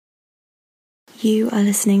You are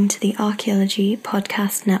listening to the Archaeology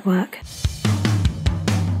Podcast Network.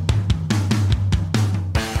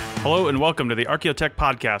 Hello and welcome to the Archaeotech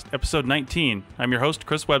Podcast, episode 19. I'm your host,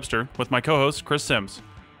 Chris Webster, with my co-host, Chris Sims.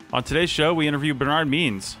 On today's show, we interview Bernard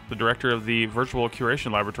Means, the director of the Virtual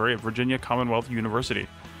Curation Laboratory at Virginia Commonwealth University.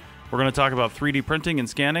 We're going to talk about 3D printing and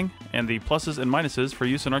scanning and the pluses and minuses for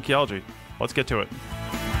use in archaeology. Let's get to it.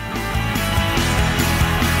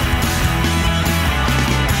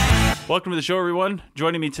 Welcome to the show, everyone.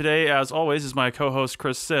 Joining me today, as always, is my co-host,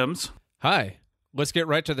 Chris Sims. Hi. Let's get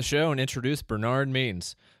right to the show and introduce Bernard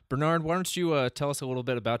Means. Bernard, why don't you tell us a little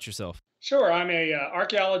bit about yourself? Sure. I'm a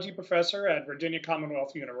archaeology professor at Virginia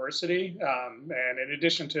Commonwealth University, and in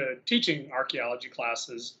addition to teaching archaeology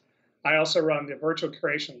classes, I also run the Virtual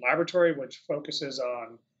Curation Laboratory, which focuses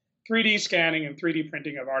on 3D scanning and 3D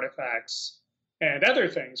printing of artifacts and other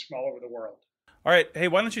things from all over the world. All right. Hey,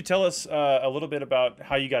 why don't you tell us a little bit about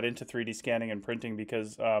how you got into 3D scanning and printing?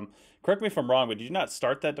 Because, correct me if I'm wrong, but did you not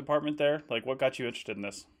start that department there? Like, what got you interested in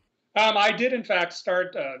this? I did, in fact,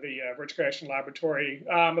 start the Virtual Curation Laboratory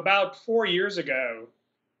about 4 years ago.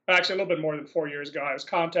 Actually, a little bit more than 4 years ago. I was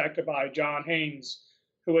contacted by John Haynes,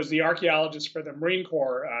 who was the archaeologist for the Marine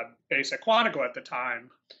Corps base at Quantico at the time.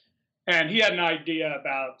 And he had an idea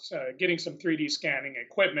about getting some 3D scanning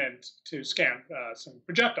equipment to scan some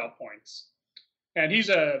projectile points. And he's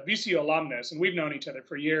a VCU alumnus, and we've known each other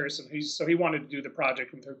for years. And he wanted to do the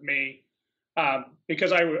project with me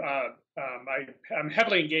because I'm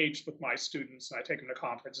heavily engaged with my students, and I take them to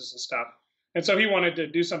conferences and stuff. And so he wanted to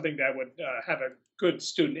do something that would have a good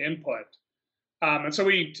student input. And so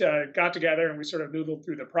we got together and we sort of noodled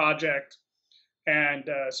through the project and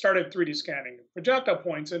started 3D scanning projectile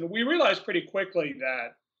points. And we realized pretty quickly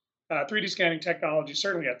that 3D scanning technology,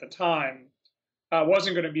 certainly at the time,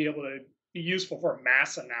 wasn't going to be able to be useful for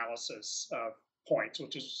mass analysis of points,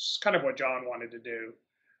 which is kind of what John wanted to do.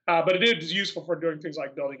 But it is useful for doing things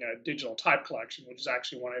like building a digital type collection, which is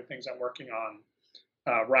actually one of the things I'm working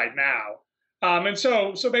on right now. And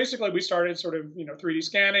so basically we started sort of 3D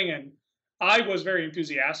scanning, and I was very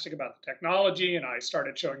enthusiastic about the technology, and I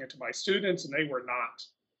started showing it to my students, and they were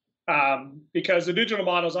not, because the digital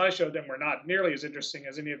models I showed them were not nearly as interesting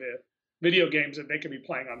as any of the video games that they could be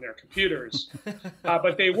playing on their computers.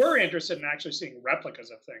 But they were interested in actually seeing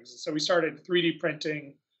replicas of things. And so we started 3D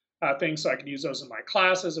printing things so I could use those in my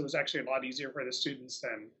classes. It was actually a lot easier for the students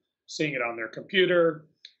than seeing it on their computer.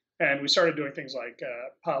 And we started doing things like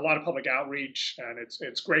a lot of public outreach, and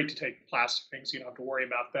it's great to take plastic things, so you don't have to worry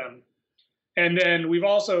about them. And then we've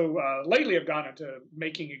also lately have gone into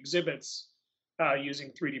making exhibits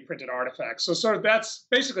using 3D printed artifacts. So sort of that's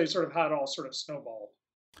basically sort of how it all sort of snowballed.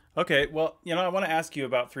 Okay, well, I want to ask you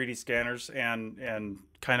about 3D scanners and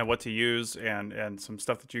kind of what to use and some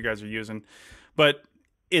stuff that you guys are using. But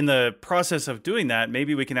in the process of doing that,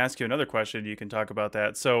 maybe we can ask you another question. You can talk about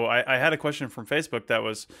that. So I had a question from Facebook that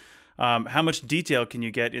was, how much detail can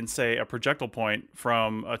you get in, say, a projectile point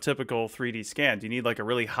from a typical 3D scan? Do you need like a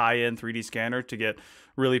really high-end 3D scanner to get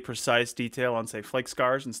really precise detail on, say, flake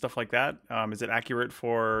scars and stuff like that? Is it accurate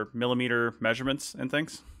for millimeter measurements and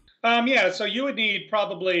things? Yeah, so you would need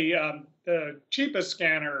probably the cheapest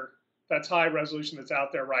scanner that's high resolution that's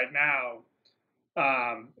out there right now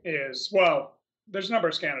well, there's a number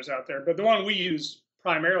of scanners out there, but the one we use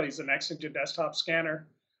primarily is the NextEngine desktop scanner.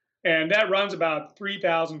 And that runs about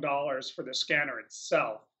 $3,000 for the scanner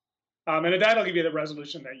itself. And that'll give you the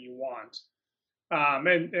resolution that you want.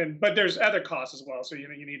 But there's other costs as well. So you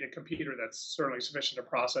need a computer that's certainly sufficient to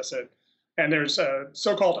process it. And there's a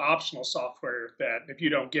so-called optional software that if you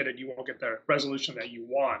don't get it, you won't get the resolution that you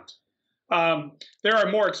want. There are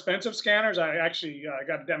more expensive scanners. I actually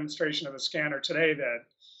got a demonstration of a scanner today that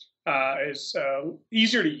is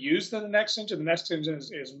easier to use than the NextEngine. The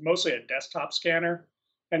NextEngine is mostly a desktop scanner,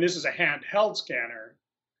 and this is a handheld scanner.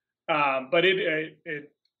 But it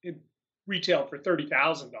retailed for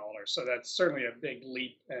 $30,000, so that's certainly a big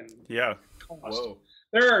leap in cost. Whoa.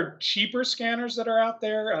 There are cheaper scanners that are out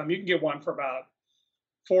there. You can get one for about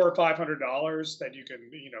 $400 or $500 that you can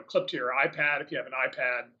clip to your iPad if you have an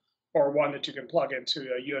iPad, or one that you can plug into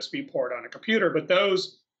a USB port on a computer. But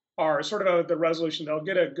those are sort of the resolution. They'll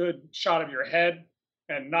get a good shot of your head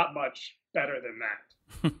and not much better than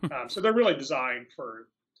that. So they're really designed for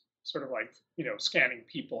sort of like, scanning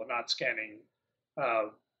people and not scanning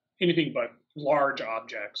anything but large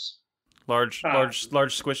objects. Large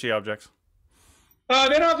squishy objects. They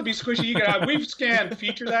don't have to be squishy. We've scanned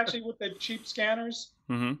features actually with the cheap scanners,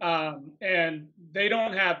 and they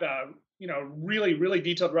don't have really, really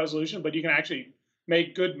detailed resolution, but you can actually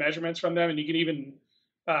make good measurements from them, and you can even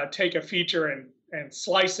take a feature and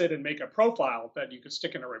slice it and make a profile that you could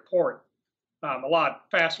stick in a report. a lot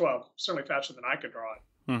faster. Well, certainly faster than I could draw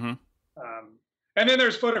it. Mm-hmm. And then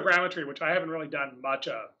there's photogrammetry, which I haven't really done much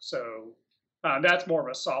of. So that's more of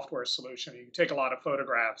a software solution. You can take a lot of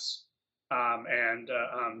photographs and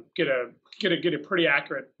get a pretty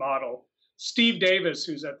accurate model. Steve Davis,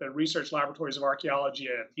 who's at the Research Laboratories of Archaeology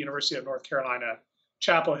at the University of North Carolina,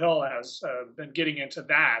 Chapel Hill, has been getting into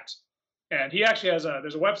that. And he actually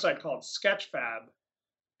there's a website called Sketchfab.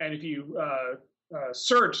 And if you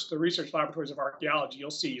search the Research Laboratories of Archaeology,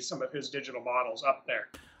 you'll see some of his digital models up there.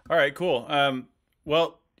 All right, cool.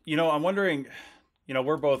 Well, I'm wondering,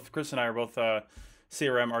 Chris and I are both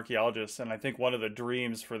CRM archaeologists, and I think one of the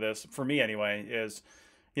dreams for this, for me anyway, is,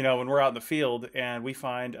 when we're out in the field and we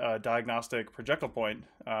find a diagnostic projectile point,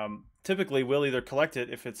 typically we'll either collect it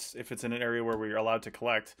if it's in an area where we're allowed to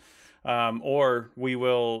collect, or we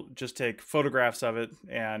will just take photographs of it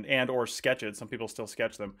and or sketch it. Some people still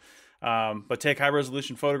sketch them, but take high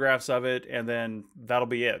resolution photographs of it, and then that'll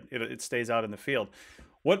be it. It stays out in the field.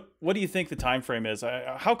 What do you think the time frame is?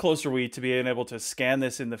 How close are we to being able to scan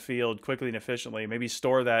this in the field quickly and efficiently, maybe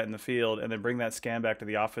store that in the field, and then bring that scan back to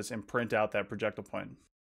the office and print out that projectile point?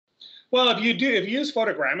 Well, if you use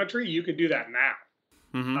photogrammetry, you can do that now.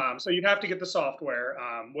 Mm-hmm. So you'd have to get the software,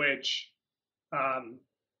 which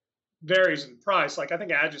varies in price. Like I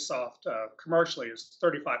think Agisoft commercially is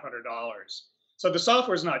 $3,500. So the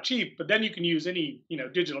software is not cheap, but then you can use any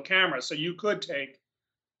digital camera. So you could take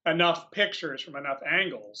enough pictures from enough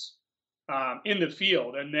angles in the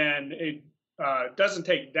field, and then it doesn't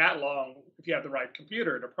take that long if you have the right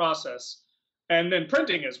computer to process. And then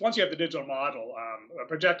printing is, once you have the digital model, a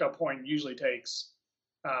projectile point usually takes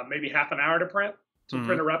maybe half an hour to print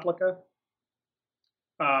a replica.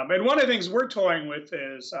 And one of the things we're toying with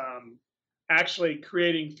is actually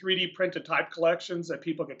creating 3D printed type collections that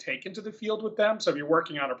people could take into the field with them. So if you're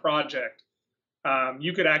working on a project,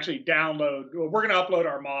 you could actually download, we're going to upload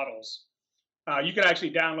our models. You could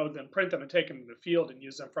actually download them, print them, and take them to the field and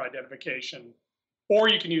use them for identification. Or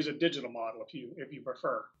you can use a digital model if you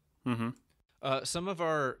prefer. Mm-hmm. Some of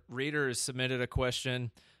our readers submitted a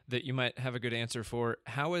question that you might have a good answer for.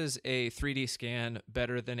 How is a 3D scan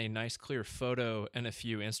better than a nice clear photo and a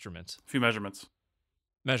few instruments? A few measurements.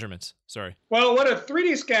 Measurements, sorry. Well, what a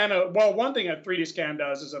 3D scan, one thing a 3D scan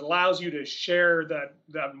does is it allows you to share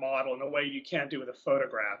that model in a way you can't do with a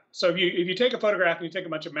photograph. So if you take a photograph and you take a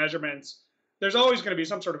bunch of measurements, there's always going to be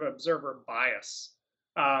some sort of observer bias.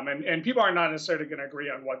 And people are not necessarily going to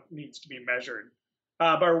agree on what needs to be measured.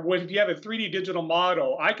 But if you have a 3D digital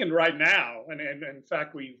model, I can right now, and in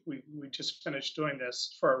fact, we just finished doing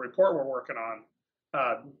this for a report we're working on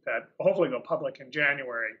that hopefully go public in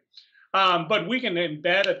January. But we can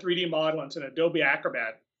embed a 3D model into an Adobe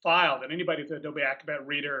Acrobat file that anybody with Adobe Acrobat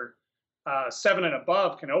Reader 7 and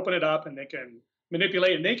above can open it up, and they can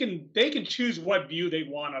manipulate, and they can choose what view they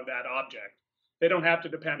want of that object. They don't have to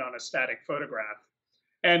depend on a static photograph.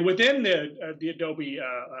 And within the Adobe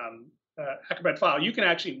Acrobat file, you can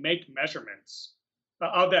actually make measurements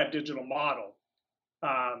of that digital model.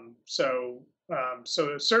 So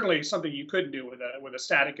certainly something you couldn't do with a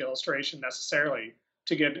static illustration necessarily,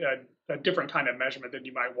 to get a different kind of measurement than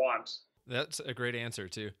you might want. That's a great answer,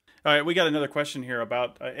 too. All right, we got another question here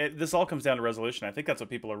about this. All comes down to resolution. I think that's what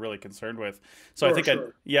people are really concerned with. So I think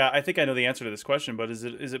I think I know the answer to this question. But is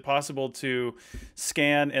it possible to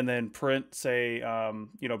scan and then print, say,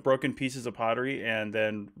 broken pieces of pottery and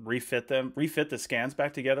then refit the scans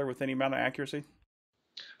back together with any amount of accuracy?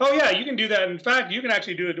 Oh yeah, you can do that. In fact, you can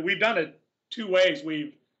actually do it. We've done it two ways.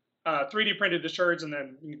 We've 3D printed the sherds and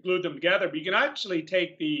then glued them together. But you can actually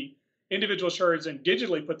take the individual sherds and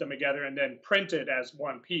digitally put them together and then print it as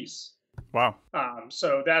one piece. Wow.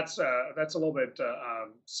 So that's a little bit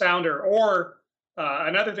sounder. Or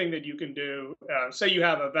another thing that you can do, say you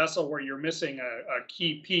have a vessel where you're missing a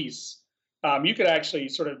key piece, you could actually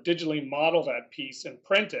sort of digitally model that piece and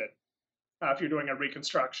print it if you're doing a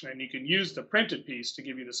reconstruction, and you can use the printed piece to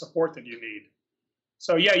give you the support that you need.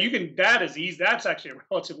 So yeah, you can. That is easy. That's actually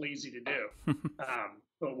relatively easy to do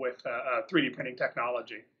with 3D printing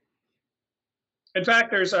technology. In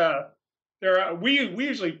fact, we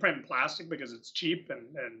usually print in plastic because it's cheap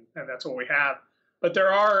and that's what we have. But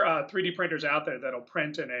there are 3D printers out there that'll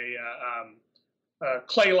print in a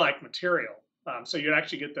clay-like material. So you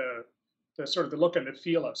actually get the sort of the look and the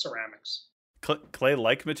feel of ceramics.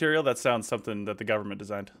 Clay-like material? That sounds something that the government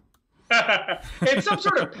designed. It's some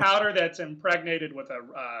sort of powder that's impregnated with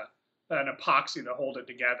an epoxy to hold it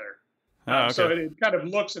together. Okay. So it kind of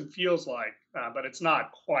looks and feels like, but it's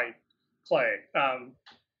not quite clay.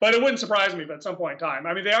 But it wouldn't surprise me if at some point in time,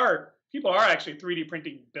 I mean, people are actually 3D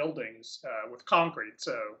printing buildings with concrete.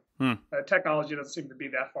 So technology doesn't seem to be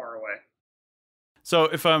that far away. So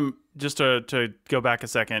if I'm just to go back a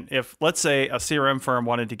second, if let's say a CRM firm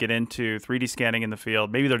wanted to get into 3D scanning in the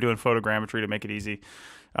field, maybe they're doing photogrammetry to make it easy,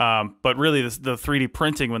 but really the 3D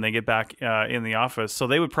printing when they get back in the office, so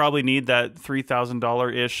they would probably need that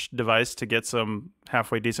 $3,000-ish device to get some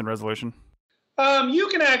halfway decent resolution. You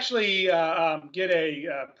can actually get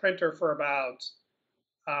a printer for about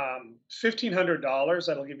 $1,500.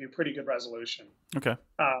 That'll give you pretty good resolution. Okay.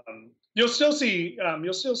 You'll still see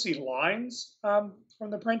lines from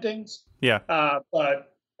the printings. Yeah.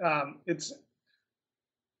 But it's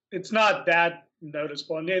not that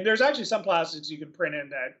noticeable. And there's actually some plastics you can print in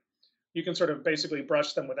that you can sort of basically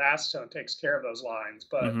brush them with acetone. It takes care of those lines.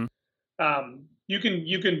 But you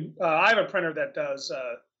can. I have a printer that does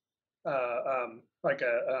like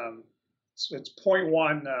it's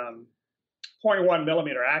 0.1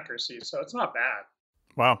 millimeter accuracy, so it's not bad.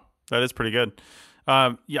 Wow, that is pretty good.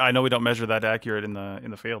 Yeah, I know we don't measure that accurate in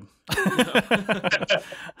the field. Yeah,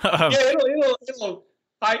 it'll.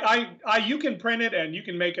 You can print it and you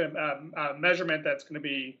can make a measurement that's going to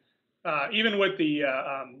be even with the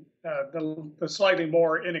slightly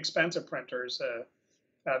more inexpensive printers,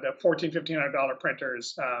 the $1,400-$1,500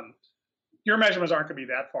 printers. Your measurements aren't going to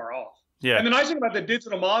be that far off. Yeah. And the nice thing about the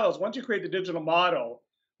digital models, once you create the digital model,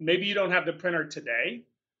 maybe you don't have the printer today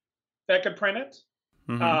that could print it,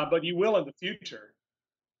 but you will in the future.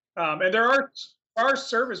 And there are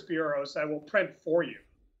service bureaus that will print for you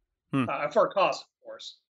for a cost, of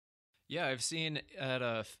course. Yeah, I've seen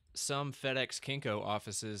at some FedEx Kinko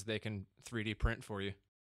offices they can 3D print for you.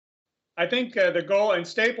 I think the goal, and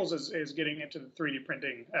Staples is getting into the 3D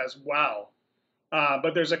printing as well.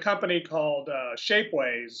 But there's a company called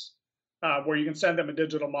Shapeways where you can send them a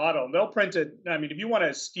digital model, and they'll print it. I mean, if you want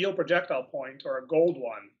a steel projectile point or a gold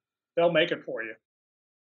one, they'll make it for you.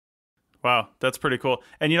 Wow, that's pretty cool.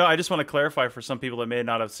 And, I just want to clarify for some people that may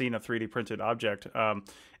not have seen a 3D printed object. And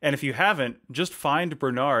if you haven't, just find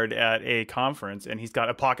Bernard at a conference, and he's got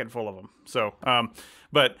a pocket full of them. So,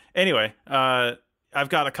 but anyway, I've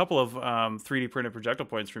got a couple of 3D printed projectile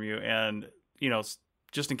points from you. And,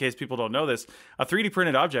 just in case people don't know this, a 3D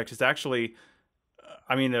printed object is actually,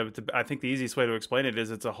 I think the easiest way to explain it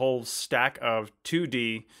is it's a whole stack of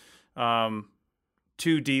 2D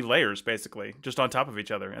layers, basically, just on top of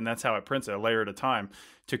each other. And that's how it prints it, a layer at a time,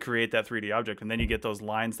 to create that 3D object. And then you get those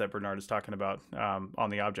lines that Bernard is talking about on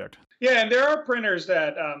the object. Yeah, and there are printers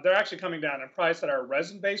that they're actually coming down in price that are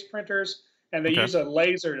resin-based printers, and they use a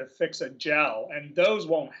laser to fix a gel, and those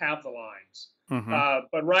won't have the lines.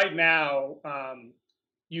 But right now,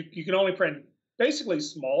 you can only print basically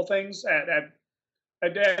small things at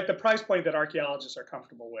the price point that archaeologists are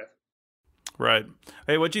comfortable with. Right.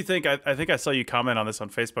 Hey, what'd you think? I think I saw you comment on this on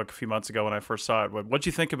Facebook a few months ago when I first saw it. What'd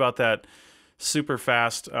you think about that super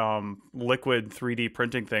fast liquid 3D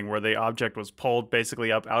printing thing where the object was pulled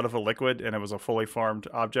basically up out of a liquid and it was a fully formed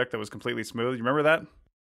object that was completely smooth? You remember that?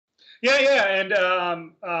 Yeah. And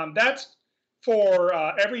that's for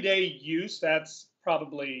everyday use. That's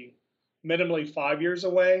probably minimally 5 years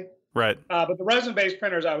away. Right. But the resin-based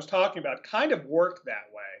printers I was talking about kind of work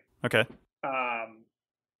that way. Okay.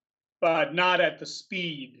 But not at the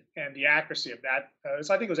speed and the accuracy of that.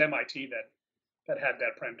 So I think it was MIT that had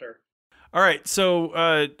that printer. All right. So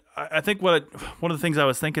I think one of the things I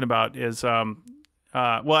was thinking about is,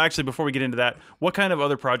 well, actually, before we get into that, what kind of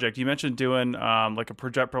other project? You mentioned doing like a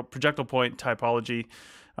projectile point typology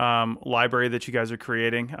library that you guys are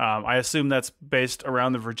creating. I assume that's based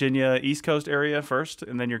around the Virginia East Coast area first,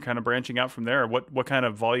 and then you're kind of branching out from there. What kind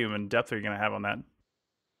of volume and depth are you going to have on that?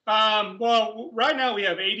 Well, right now we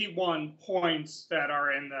have 81 points that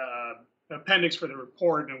are in the appendix for the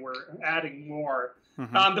report, and we're adding more.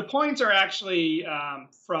 The points are actually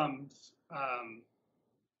from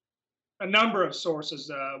a number of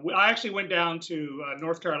sources. I actually went down to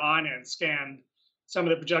North Carolina and scanned some of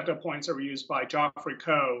the projectile points that were used by Geoffrey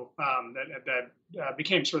Coe that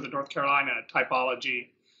became sort of the North Carolina typology.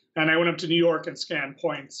 And I went up to New York and scanned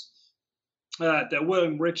points that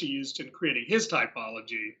William Ritchie used in creating his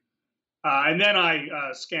typology. And then I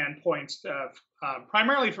scanned points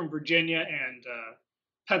primarily from Virginia and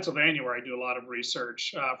Pennsylvania, where I do a lot of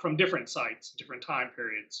research from different sites, different time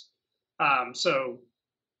periods. So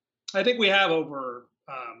I think we have a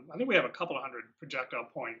couple of hundred projectile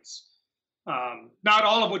points. Not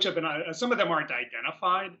all of which have been, some of them aren't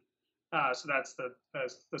identified. So that's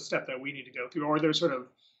the step that we need to go through. Or there's sort of,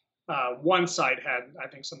 one site had, I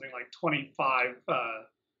think, something like 25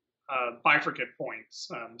 bifurcate points.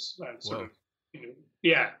 Sort of,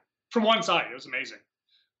 yeah, from one site. It was amazing.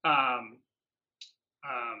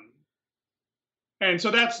 And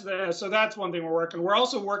so that's one thing we're working. We're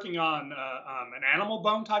also working on an animal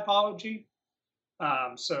bone typology.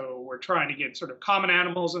 So we're trying to get sort of common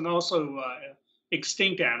animals and also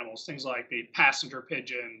extinct animals, things like the passenger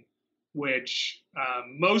pigeon, which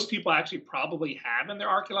most people actually probably have in their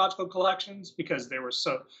archaeological collections because there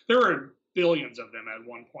were billions of them at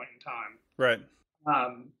one point in time. Right.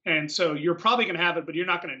 And so you're probably going to have it, but you're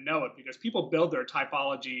not going to know it because people build their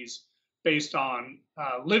typologies based on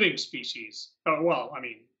living species. Well, I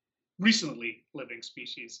mean, recently living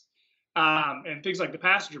species. And things like the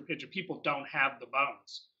passenger pigeon, people don't have the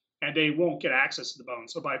bones and they won't get access to the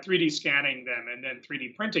bones. So by 3D scanning them and then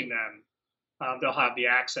 3D printing them, they'll have the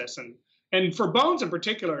access. And for bones in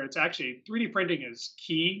particular, it's actually 3D printing is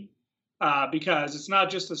key because it's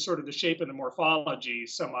not just the sort of the shape and the morphology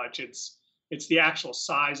so much. It's the actual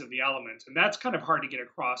size of the element, and that's kind of hard to get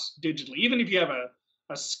across digitally. Even if you have a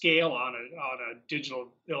scale on a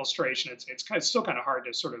digital illustration, it's still kind of hard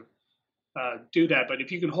to sort of do that. But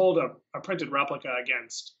if you can hold a printed replica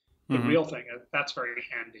against the real thing, that's very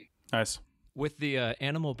handy. Nice. With the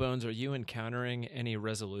animal bones, are you encountering any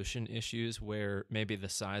resolution issues where maybe the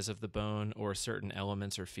size of the bone or certain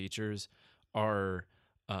elements or features are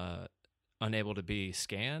unable to be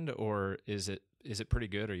scanned, or is it pretty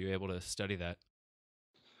good? Are you able to study that?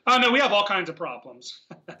 Oh, no, we have all kinds of problems.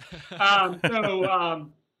 Bones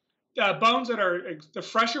that are the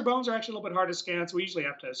fresher bones are actually a little bit hard to scan, so we usually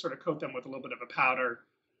have to sort of coat them with a little bit of a powder,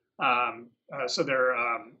 so they're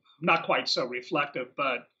not quite so reflective.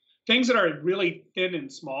 But things that are really thin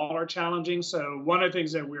and small are challenging. So one of the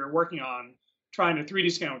things that we were working on trying to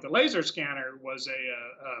 3D scan with the laser scanner was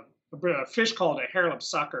a fish called a hairlip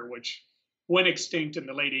sucker, which went extinct in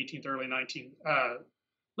the late 1800s,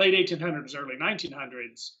 early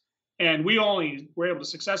 1900s. And we only were able to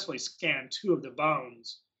successfully scan 2 of the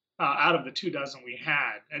bones out of the 24 we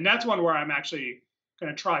had. And that's one where I'm actually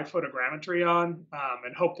going to try photogrammetry on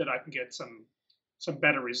and hope that I can get some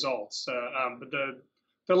better results. But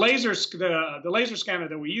the laser scanner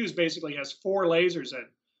that we use basically has 4 lasers that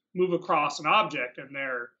move across an object, and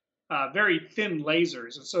they're very thin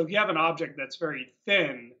lasers. And so if you have an object that's very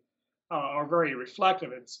thin or very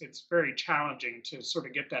reflective, it's very challenging to sort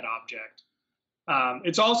of get that object.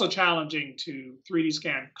 It's also challenging to 3D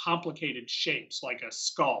scan complicated shapes like a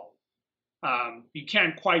skull. You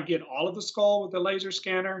can't quite get all of the skull with the laser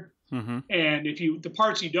scanner. And the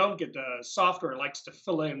parts you don't get, the software likes to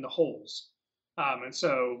fill in the holes. And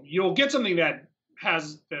so you'll get something that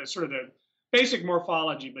has the sort of the basic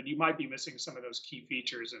morphology, but you might be missing some of those key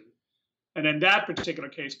features. And in that particular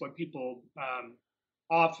case, what people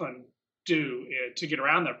often do to get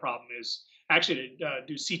around that problem is actually to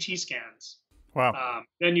do CT scans. Wow.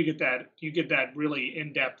 Then you get that really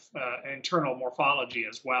in-depth internal morphology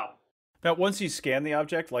as well. Now, once you scan the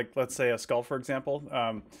object, like let's say a skull, for example,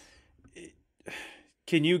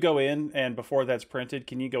 can you go in and before that's printed,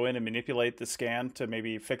 can you go in and manipulate the scan to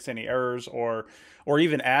maybe fix any errors or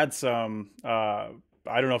even add some, I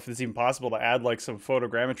don't know if it's even possible to add like some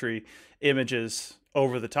photogrammetry images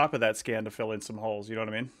over the top of that scan to fill in some holes. You know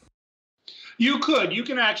what I mean? You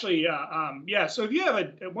can actually, So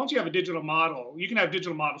if once you have a digital model, you can have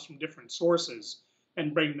digital models from different sources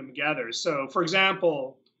and bring them together. So for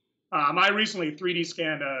example, I recently 3D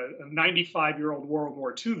scanned a 95-year-old World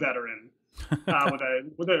War II veteran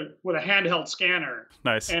with a handheld scanner.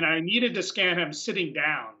 Nice. And I needed to scan him sitting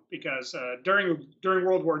down because during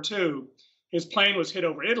World War II, his plane was hit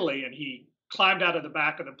over Italy, and he climbed out of the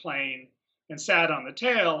back of the plane and sat on the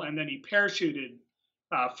tail, and then he parachuted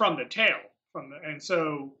from the tail. And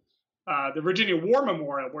so the Virginia War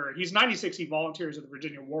Memorial, where he's 96, he volunteers at the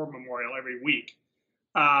Virginia War Memorial every week.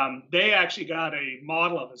 They actually got a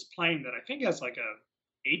model of his plane that I think has like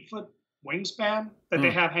a 8-foot wingspan that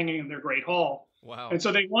they have hanging in their Great Hall. Wow. And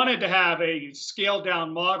so they wanted to have a scaled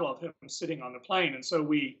down model of him sitting on the plane. And so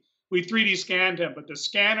we 3D scanned him, but the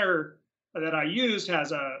scanner that I used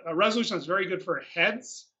has a resolution that's very good for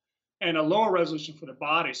heads and a lower resolution for the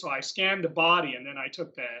body. So I scanned the body, and then I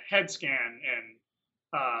took the head scan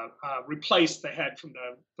and replaced the head from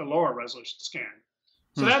the lower resolution scan.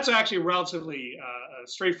 So that's actually relatively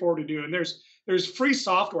straightforward to do. And there's free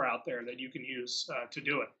software out there that you can use to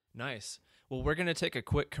do it. Nice. Well, we're going to take a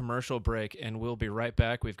quick commercial break, and we'll be right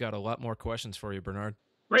back. We've got a lot more questions for you, Bernard.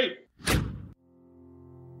 Great.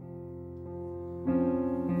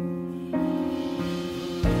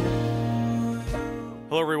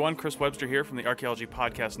 Hello, everyone. Chris Webster here from the Archaeology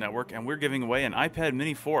Podcast Network, and we're giving away an iPad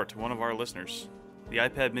Mini 4 to one of our listeners. The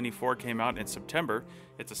iPad Mini 4 came out in September.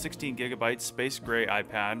 It's a 16 gigabyte space gray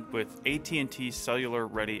iPad with AT&T cellular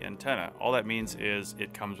ready antenna. All that means is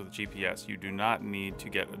it comes with GPS. You do not need to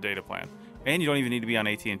get a data plan. And you don't even need to be on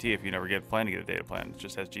AT&T if you never plan to get a data plan. It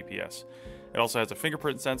just has GPS. It also has a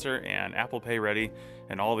fingerprint sensor and Apple Pay ready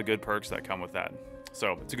and all the good perks that come with that.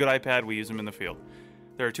 So it's a good iPad. We use them in the field.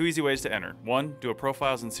 There are two easy ways to enter. One, do a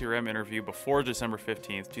Profiles in CRM interview before December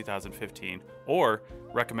 15th, 2015, or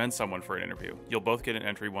recommend someone for an interview. You'll both get an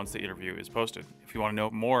entry once the interview is posted. If you want to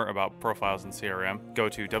know more about Profiles in CRM, go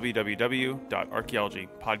to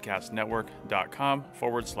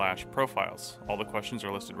www.archaeologypodcastnetwork.com/profiles. All the questions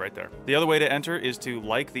are listed right there. The other way to enter is to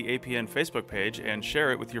like the APN Facebook page and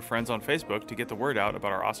share it with your friends on Facebook to get the word out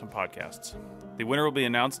about our awesome podcasts. The winner will be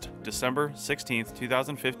announced December 16th,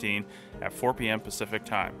 2015 at 4 p.m. Pacific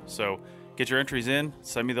time. So get your entries in,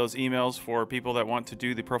 send me those emails for people that want to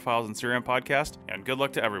do the Profiles in CRM podcast, and good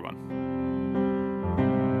luck to everyone.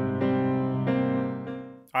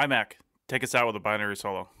 iMac, take us out with a binary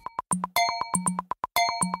solo.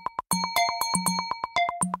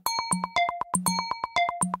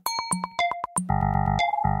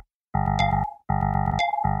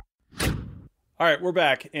 All right, we're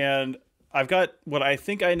back, and I've got what I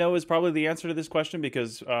think I know is probably the answer to this question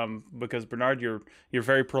because Bernard, you're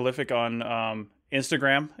very prolific on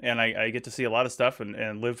Instagram, and I get to see a lot of stuff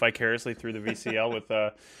and live vicariously through the VCL with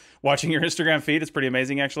watching your Instagram feed. It's pretty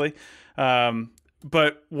amazing, actually.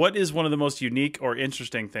 But what is one of the most unique or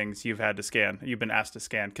interesting things you've been asked to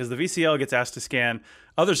scan? Because the VCL gets asked to scan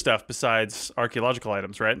other stuff besides archaeological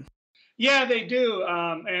items, right? Yeah, they do.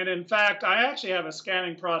 And in fact, I actually have a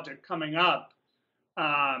scanning project coming up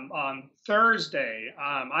on Thursday.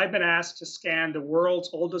 I've been asked to scan the world's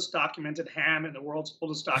oldest documented ham and the world's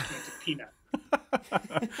oldest documented peanut.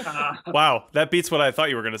 Wow, that beats what I thought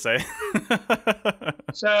you were going to say.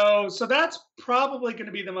 So that's probably going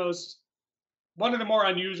to be one of the more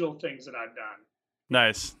unusual things that I've done.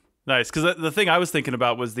 Nice. Because the thing I was thinking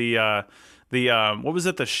about was the what was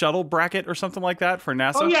it, the shuttle bracket or something like that for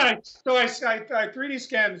NASA? Oh yeah, so I 3D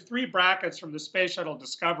scanned 3 brackets from the Space Shuttle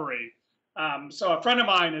Discovery. So a friend of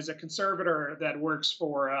mine is a conservator that works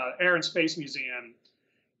for Air and Space Museum,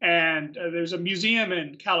 and there's a museum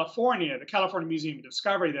in California, the California Museum of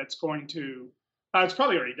Discovery, that's going to, it's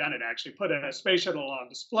probably already done it actually, put a space shuttle on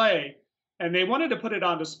display, and they wanted to put it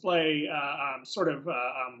on display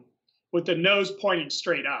with the nose pointing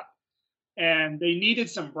straight up, and they needed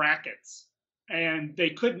some brackets, and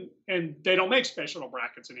they couldn't, and they don't make space shuttle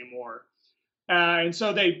brackets anymore. And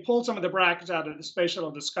so they pulled some of the brackets out of the Space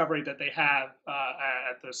Shuttle Discovery that they have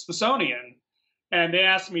at the Smithsonian, and they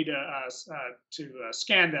asked me to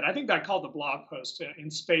scan that. I think I called the blog post "In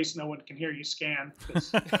Space, No One Can Hear You Scan."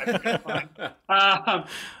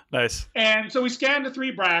 Nice. And so we scanned the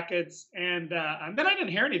 3 brackets, and then I didn't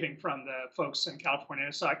hear anything from the folks in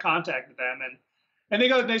California, so I contacted them, and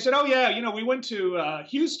they said, "Oh yeah, we went to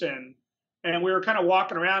Houston, and we were kind of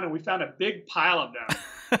walking around, and we found a big pile of them."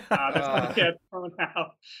 That's going to get thrown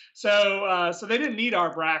out. So they didn't need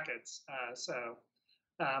our brackets.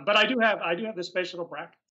 But I do have the space shuttle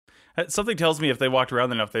bracket. Something tells me if they walked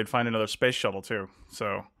around enough, they'd find another space shuttle too.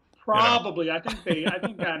 So probably, I think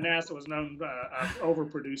NASA was known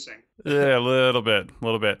overproducing. Yeah, a little bit.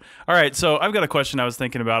 All right, so I've got a question I was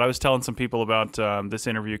thinking about. I was telling some people about this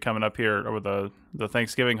interview coming up here over the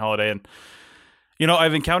Thanksgiving holiday, and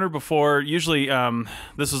I've encountered before, usually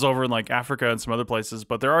this is over in like Africa and some other places,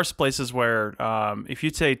 but there are places where if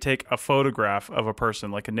you take a photograph of a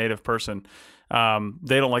person, like a native person,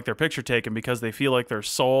 they don't like their picture taken because they feel like their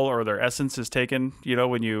soul or their essence is taken,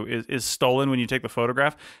 is stolen when you take the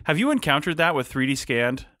photograph. Have you encountered that with 3D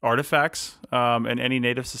scanned artifacts in any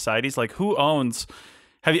native societies? Like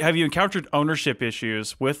have you encountered ownership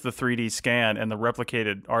issues with the 3D scan and the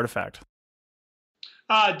replicated artifact?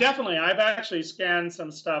 Definitely. I've actually scanned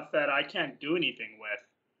some stuff that I can't do anything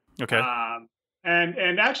with. Okay.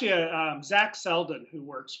 And actually, Zach Selden, who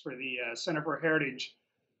works for the Center for Heritage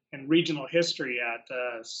and Regional History at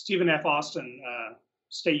Stephen F. Austin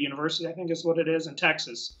State University, I think is what it is, in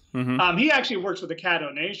Texas. Mm-hmm. He actually works with the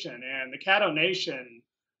Caddo Nation, and the Caddo Nation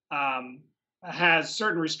has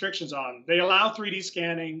certain restrictions on. They allow 3D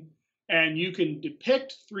scanning, and you can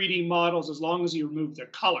depict 3D models as long as you remove their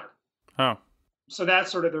color. Oh. So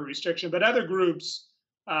that's sort of the restriction. But other groups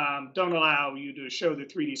don't allow you to show the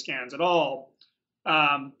 3D scans at all.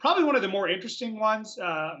 Probably one of the more interesting ones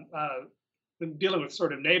dealing with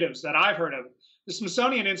sort of natives that I've heard of, the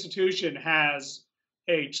Smithsonian Institution has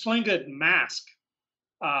a Tlingit mask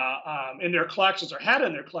in their collections, or had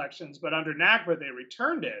in their collections, but under NAGPRA they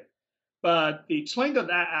returned it. But the Tlingit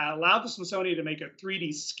allowed the Smithsonian to make a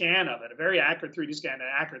 3D scan of it, a very accurate 3D scan, an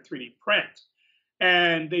accurate 3D print.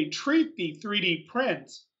 And they treat the 3D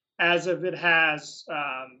print as if it has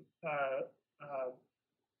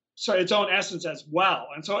so its own essence as well.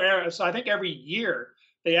 And so I think every year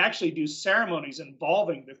they actually do ceremonies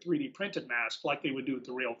involving the 3D printed mask like they would do with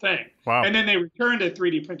the real thing. Wow. And then they return a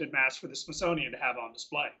 3D printed mask for the Smithsonian to have on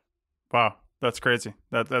display. Wow. That's crazy.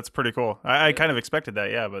 That's pretty cool. I kind of expected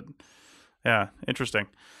that. Yeah. But yeah, interesting.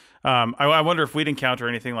 I wonder if we'd encounter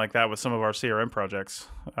anything like that with some of our CRM projects.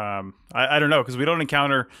 I don't know, because we don't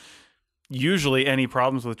encounter usually any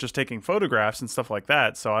problems with just taking photographs and stuff like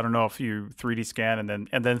that. So I don't know if you 3D scan and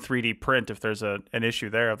then 3D print, if there's an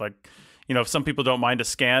issue there. Like, if some people don't mind a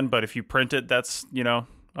scan, but if you print it, that's,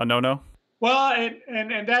 a no-no. Well,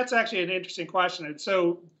 and that's actually an interesting question. And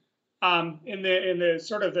so in the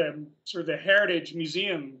sort of the heritage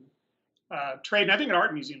museum trade, and I think in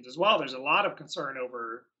art museums as well, there's a lot of concern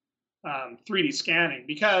over 3D scanning,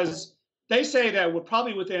 because they say that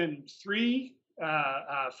probably within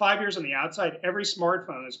 5 years on the outside, every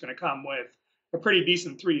smartphone is going to come with a pretty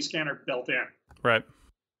decent 3D scanner built in. Right.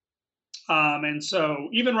 And so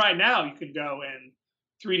even right now, you can go and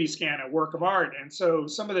 3D scan a work of art. And so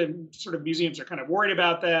some of the sort of museums are kind of worried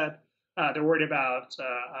about that. They're worried about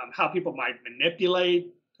how people might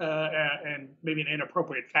manipulate and maybe in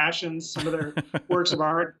inappropriate fashions some of their works of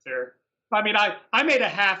art. I made a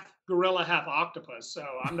half gorilla, half octopus, so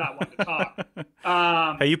I'm not one to talk.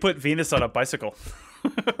 Hey, you put Venus on a bicycle.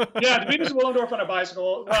 Yeah, the Venus of Willendorf on a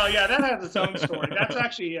bicycle. Well, yeah, that has its own story. That's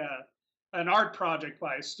actually an art project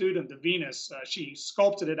by a student, the Venus. She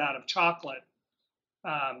sculpted it out of chocolate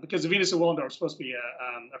because the Venus of Willendorf is supposed to be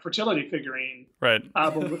a fertility figurine. Right.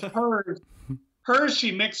 But with hers,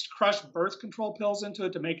 she mixed crushed birth control pills into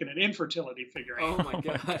it to make it an infertility figurine. Oh, my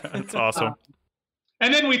God. That's awesome.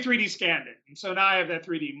 And then we 3D scanned it, and so now I have that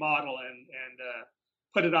 3D model and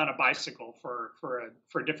put it on a bicycle for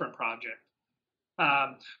a different project.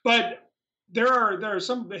 But there are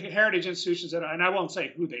some heritage institutions that, and I won't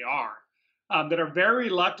say who they are, that are very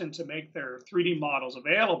reluctant to make their 3D models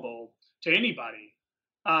available to anybody.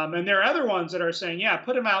 And there are other ones that are saying, yeah,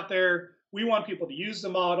 put them out there. We want people to use the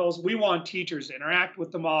models. We want teachers to interact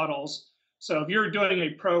with the models. So if you're doing a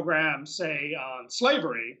program, say on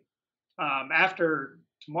slavery, after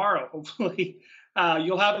tomorrow, hopefully,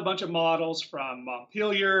 you'll have a bunch of models from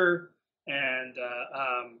Montpelier and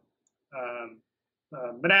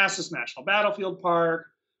Manassas National Battlefield Park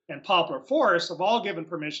and Poplar Forest have all given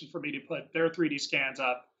permission for me to put their 3D scans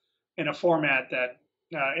up in a format that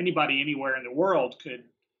anybody anywhere in the world could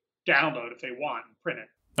download if they want and print it.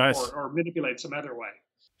 Nice. or manipulate some other way.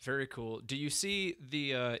 Very cool. Do you see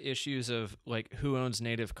the issues of like who owns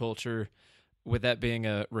native culture, with that being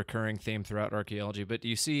a recurring theme throughout archaeology, but do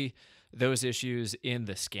you see those issues in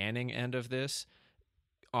the scanning end of this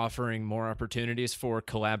offering more opportunities for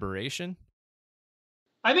collaboration?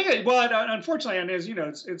 I think, unfortunately, and as you know,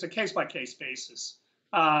 it's a case-by-case basis.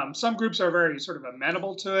 Some groups are very sort of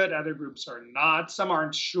amenable to it. Other groups are not. Some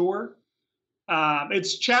aren't sure.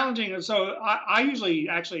 It's challenging. And so I usually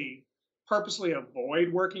actually purposely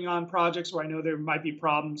avoid working on projects where I know there might be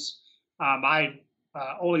problems. I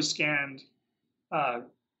only scanned a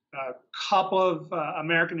couple of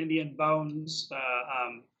American Indian bones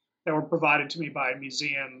that were provided to me by a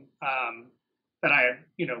museum that I had,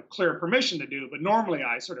 clear permission to do. But normally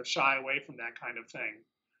I sort of shy away from that kind of thing.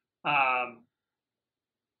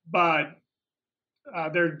 But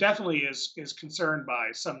there definitely is concern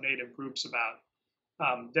by some native groups about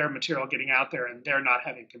their material getting out there and they're not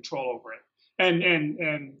having control over it.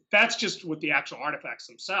 And that's just with the actual artifacts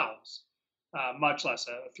themselves, much less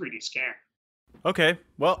a 3D scan. Okay,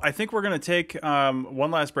 well, I think we're going to take one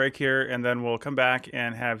last break here, and then we'll come back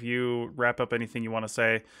and have you wrap up anything you want to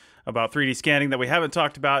say about 3D scanning that we haven't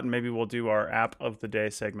talked about, and maybe we'll do our App of the Day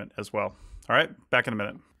segment as well. All right, back in a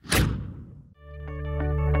minute.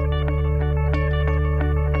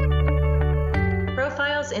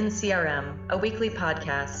 Profiles in CRM, a weekly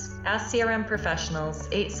podcast. Ask CRM professionals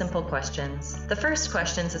 8 simple questions. The first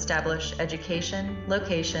questions establish education,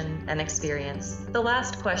 location, and experience. The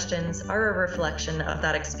last questions are a reflection of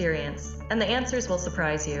that experience, and the answers will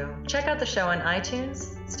surprise you. Check out the show on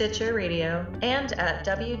iTunes, Stitcher Radio, and at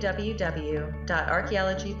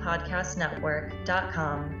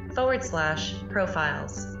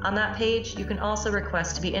www.archaeologypodcastnetwork.com/profiles. On that page, you can also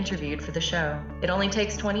request to be interviewed for the show. It only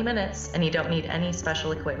takes 20 minutes, and you don't need any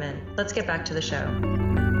special equipment. Let's get back to the show.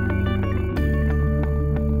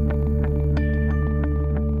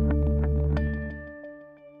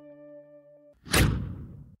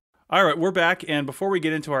 All right, we're back, and before we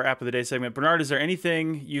get into our App of the Day segment, Bernard, is there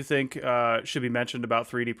anything you think should be mentioned about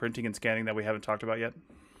 3D printing and scanning that we haven't talked about yet?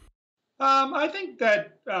 I think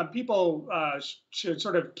that people should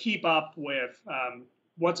sort of keep up with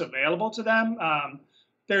what's available to them.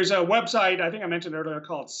 There's a website, I think I mentioned earlier,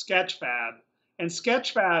 called Sketchfab, And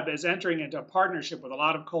Sketchfab is entering into a partnership with a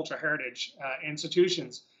lot of cultural heritage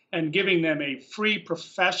institutions and giving them a free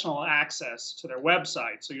professional access to their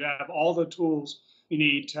website. So you have all the tools you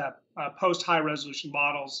need to post high resolution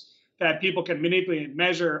models that people can manipulate and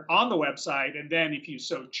measure on the website. And then if you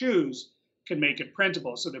so choose, can make it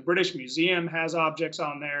printable. So the British Museum has objects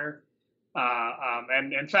on there.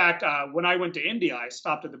 And in fact, when I went to India, I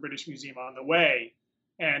stopped at the British Museum on the way,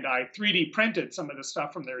 and I 3D printed some of the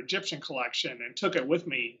stuff from their Egyptian collection and took it with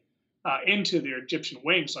me into their Egyptian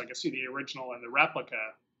wing so I could see the original and the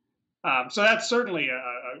replica. So that's certainly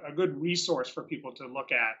a good resource for people to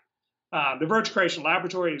look at. The Virtual Creation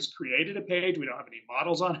Laboratory has created a page. We don't have any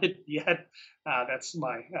models on it yet. That's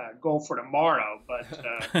my goal for tomorrow. But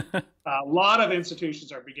a lot of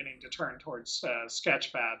institutions are beginning to turn towards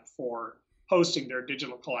Sketchfab for hosting their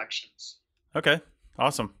digital collections. Okay,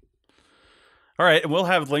 awesome. All right, and we'll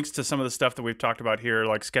have links to some of the stuff that we've talked about here,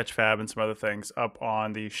 like Sketchfab and some other things, up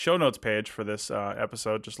on the show notes page for this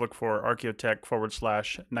episode. Just look for Archaeotech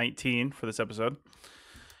 /19 for this episode.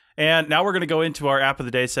 And now we're going to go into our App of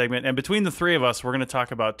the Day segment. And between the three of us, we're going to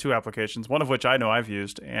talk about two applications, one of which I know I've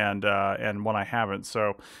used and one I haven't.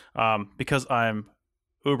 So because I'm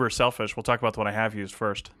uber selfish, we'll talk about the one I have used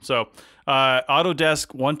first. So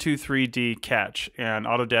Autodesk 123D Catch. And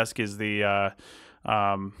Autodesk is the,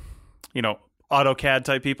 AutoCAD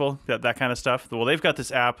type people, that kind of stuff. Well, they've got this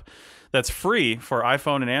app that's free for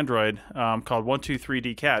iPhone and Android called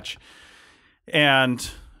 123D Catch. And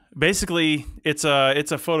basically, it's a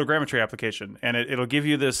photogrammetry application, and it'll give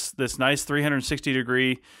you this nice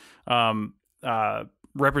 360-degree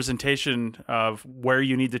representation of where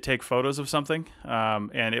you need to take photos of something,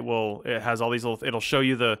 and it has all these it'll show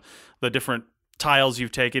you the different tiles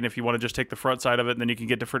you've taken if you want to just take the front side of it, and then you can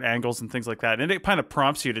get different angles and things like that. And it kind of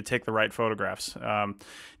prompts you to take the right photographs. Now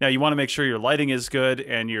you want to make sure your lighting is good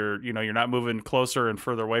and you're not moving closer and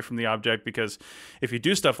further away from the object, because if you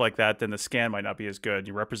do stuff like that, then the scan might not be as good.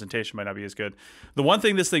 Your representation might not be as good. The one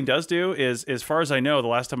thing this thing does do is, as far as I know, the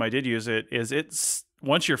last time I did use it, is it's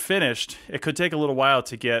once you're finished, it could take a little while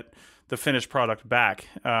to get the finished product back,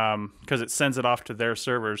 because it sends it off to their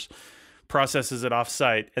servers, processes it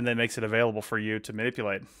off-site, and then makes it available for you to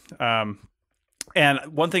manipulate. And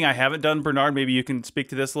one thing I haven't done, Bernard, maybe you can speak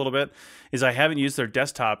to this a little bit, is I haven't used their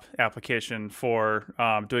desktop application for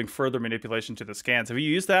doing further manipulation to the scans. Have you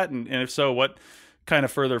used that? And if so, what kind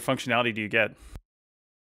of further functionality do you get?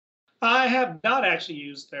 I have not actually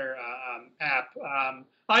used their app.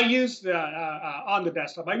 I used on the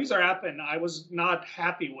desktop. I used their app, and I was not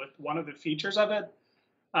happy with one of the features of it.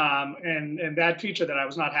 And that feature that I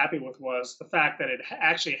was not happy with was the fact that it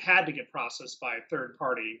actually had to get processed by a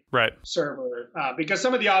third-party server, because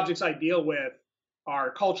some of the objects I deal with are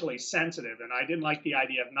culturally sensitive, and I didn't like the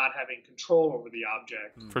idea of not having control over the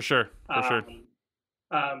object. For sure.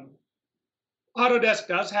 Autodesk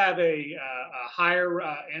does have a higher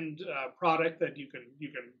end product that you can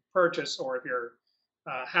purchase, or if you're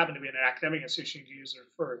happen to be an academic institution, you use it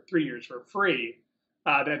for 3 years for free.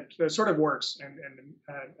 That sort of works in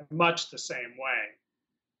much the same way.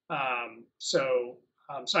 So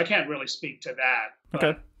I can't really speak to that.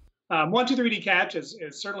 Okay. 123D Catch is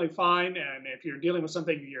certainly fine, and if you're dealing with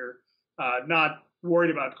something you're not worried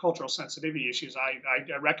about cultural sensitivity issues,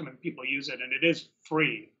 I recommend people use it, and it is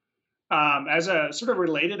free. As a sort of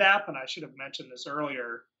related app, and I should have mentioned this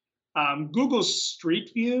earlier, Google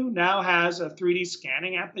Street View now has a 3D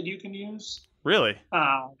scanning app that you can use. Really?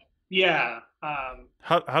 Yeah.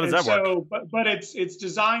 How does that work? But it's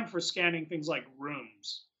designed for scanning things like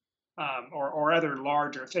rooms or other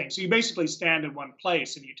larger things. So you basically stand in one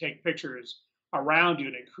place and you take pictures around you,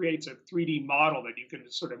 and it creates a 3D model that you can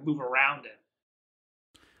sort of move around in.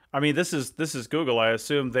 I mean, this is Google. I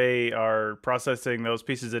assume they are processing those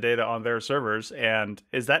pieces of data on their servers. And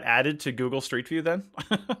is that added to Google Street View then?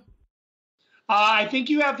 I think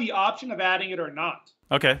you have the option of adding it or not.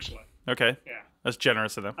 Okay. Actually. Okay. Yeah. That's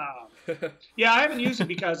generous of them. Yeah, I haven't used it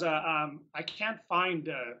because I can't find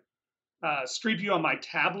Street View on my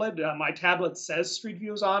tablet. My tablet says Street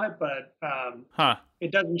View is on it, but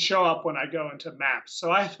it doesn't show up when I go into Maps.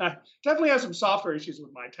 So I definitely have some software issues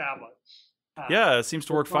with my tablet. Yeah, it seems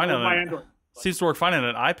to work fine on Android. Seems to work fine on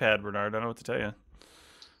an iPad, Bernard. I don't know what to tell you.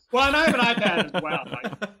 Well, and I have an iPad as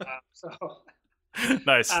well.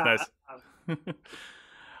 Nice.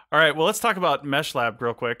 All right, well, let's talk about MeshLab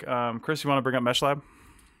real quick. Chris, you want to bring up MeshLab?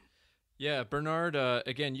 Yeah, Bernard,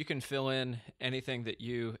 again, you can fill in anything that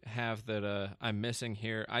you have that I'm missing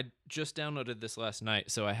here. I just downloaded this last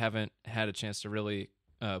night, so I haven't had a chance to really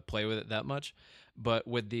play with it that much. But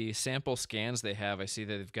with the sample scans they have, I see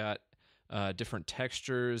that they've got different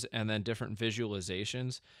textures and then different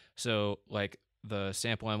visualizations. So, like, the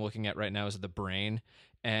sample I'm looking at right now is the brain,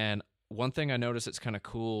 and one thing I noticed that's kind of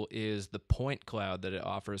cool is the point cloud that it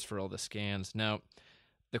offers for all the scans. Now,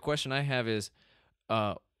 the question I have is,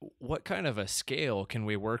 what kind of a scale can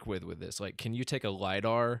we work with this? Like, can you take a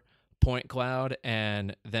LiDAR point cloud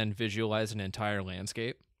and then visualize an entire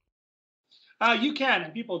landscape? You can,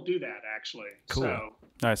 and people do that actually. Cool. So,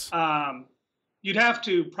 Nice. you'd have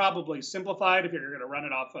to probably simplify it if you're going to run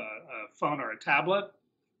it off a phone or a tablet.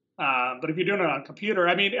 But if you're doing it on a computer,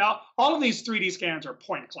 I mean, all of these 3D scans are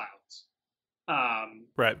point clouds.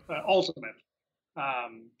 Right. Ultimate.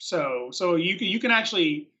 So you can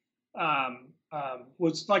actually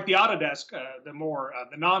was like the Autodesk,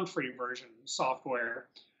 the non-free version software.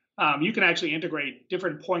 You can actually integrate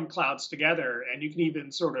different point clouds together, and you can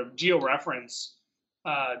even sort of georeference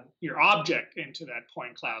your object into that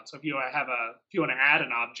point cloud. So if you want to add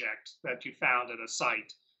an object that you found at a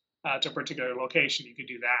site to a particular location, you could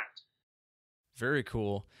do that. Very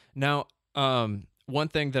cool. Now, one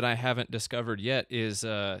thing that I haven't discovered yet is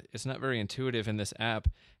it's not very intuitive in this app.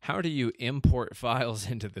 How do you import files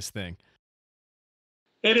into this thing?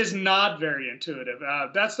 It is not very intuitive.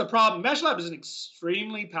 That's the problem. MeshLab is an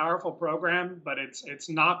extremely powerful program, but it's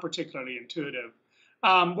not particularly intuitive.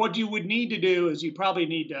 What you would need to do is you probably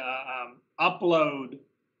need to upload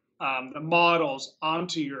the models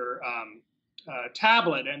onto your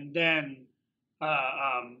tablet and then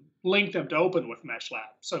link them to open with MeshLab.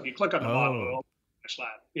 So if you click on the model, it'll open with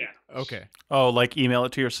MeshLab. Yeah. Okay. Oh, like email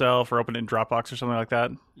it to yourself or open it in Dropbox or something like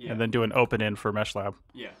that, Yeah. and then do an open in for MeshLab.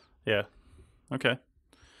 Yeah. Yeah. Okay.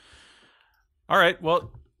 All right.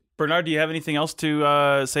 Well, Bernard, do you have anything else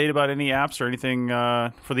to say about any apps or anything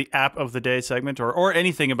for the app of the day segment, or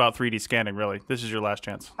anything about 3D scanning? Really, this is your last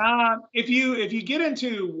chance. If you get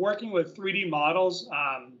into working with 3D models,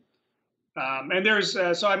 and there's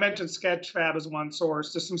so I mentioned Sketchfab as one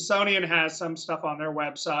source. The Smithsonian has some stuff on their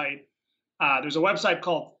website. There's a website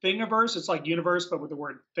called Thingiverse. It's like universe, but with the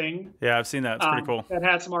word thing. Yeah, I've seen that. It's pretty cool. That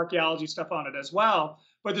had some archaeology stuff on it as well.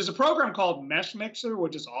 But there's a program called Mesh Mixer,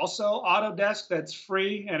 which is also Autodesk, that's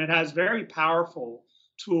free, and it has very powerful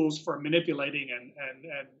tools for manipulating and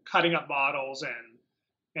cutting up models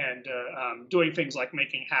and doing things like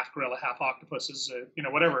making half gorilla, half octopuses,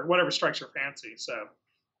 whatever strikes your fancy. So,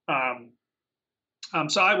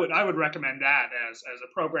 so I would recommend that as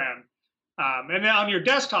a program. And then on your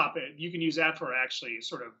desktop, you can use that for actually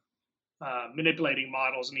sort of manipulating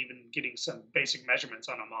models and even getting some basic measurements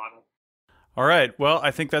on a model. All right. Well,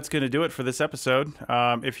 I think that's going to do it for this episode.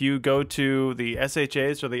 If you go to the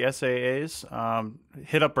SHAs or the SAAs,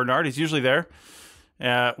 hit up Bernard. He's usually there,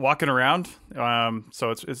 walking around.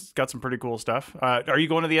 So it's got some pretty cool stuff. Are you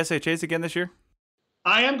going to the SHAs again this year?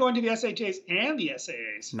 I am going to the SHAs and the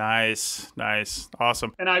SAAs. Nice.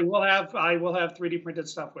 Awesome. And I will have 3D printed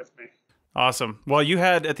stuff with me. Awesome. Well, you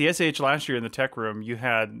had at the SH last year in the tech room, you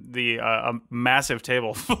had the a massive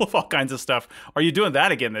table full of all kinds of stuff. Are you doing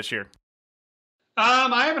that again this year?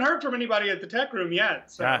 I haven't heard from anybody at the tech room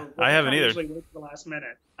yet. So I haven't either. Usually wait for the last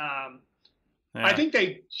minute. I think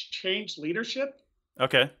they changed leadership.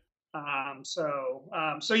 Okay. So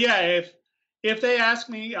yeah, if they ask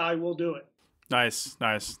me, I will do it. Nice.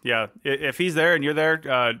 Yeah. If he's there and you're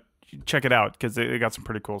there, check it out because they got some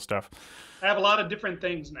pretty cool stuff. I have a lot of different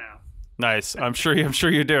things now. Nice. I'm sure you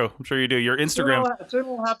do. Your Instagram. Soon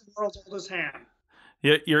we'll have the world's oldest ham.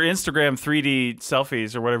 Your Instagram 3D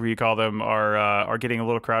selfies or whatever you call them are getting a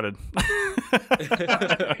little crowded.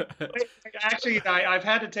 Actually, I've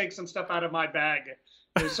had to take some stuff out of my bag.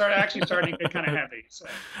 They're starting to get kind of heavy. So.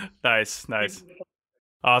 Nice.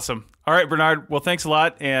 Awesome. All right, Bernard. Well, thanks a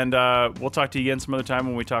lot, and we'll talk to you again some other time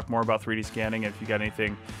when we talk more about 3D scanning. If you got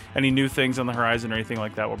any new things on the horizon or anything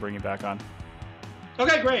like that, we'll bring you back on.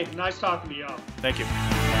 Okay, great. Nice talking to y'all. Thank you.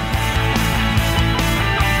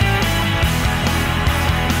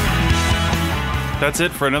 That's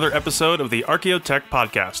it for another episode of the Archaeotech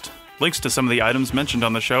Podcast. Links to some of the items mentioned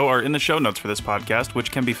on the show are in the show notes for this podcast,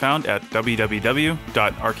 which can be found at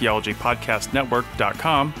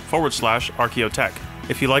www.archaeologypodcastnetwork.com/archaeotech.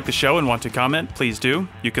 If you like the show and want to comment, please do.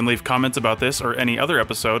 You can leave comments about this or any other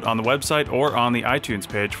episode on the website or on the iTunes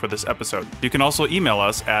page for this episode. You can also email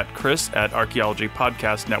us at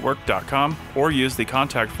chris@archaeologypodcastnetwork.com or use the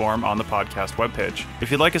contact form on the podcast webpage.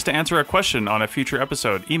 If you'd like us to answer a question on a future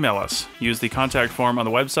episode, email us. Use the contact form on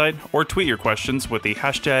the website or tweet your questions with the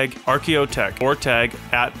hashtag Archaeotech or tag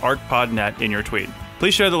 @ArchPodNet in your tweet.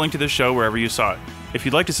 Please share the link to this show wherever you saw it. If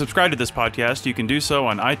you'd like to subscribe to this podcast, you can do so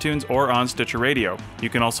on iTunes or on Stitcher Radio. You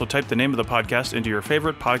can also type the name of the podcast into your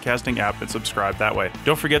favorite podcasting app and subscribe that way.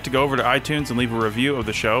 Don't forget to go over to iTunes and leave a review of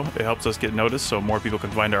the show. It helps us get noticed so more people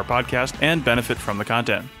can find our podcast and benefit from the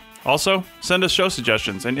content. Also, send us show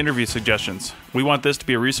suggestions and interview suggestions. We want this to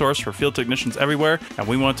be a resource for field technicians everywhere, and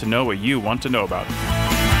we want to know what you want to know about.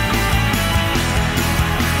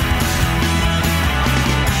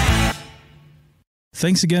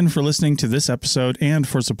 Thanks again for listening to this episode and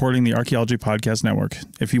for supporting the Archaeology Podcast Network.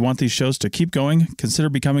 If you want these shows to keep going, consider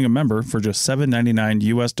becoming a member for just $7.99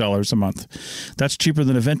 US a month. That's cheaper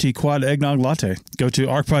than a venti quad eggnog latte. Go to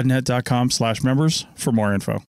arcpodnet.com/members for more info.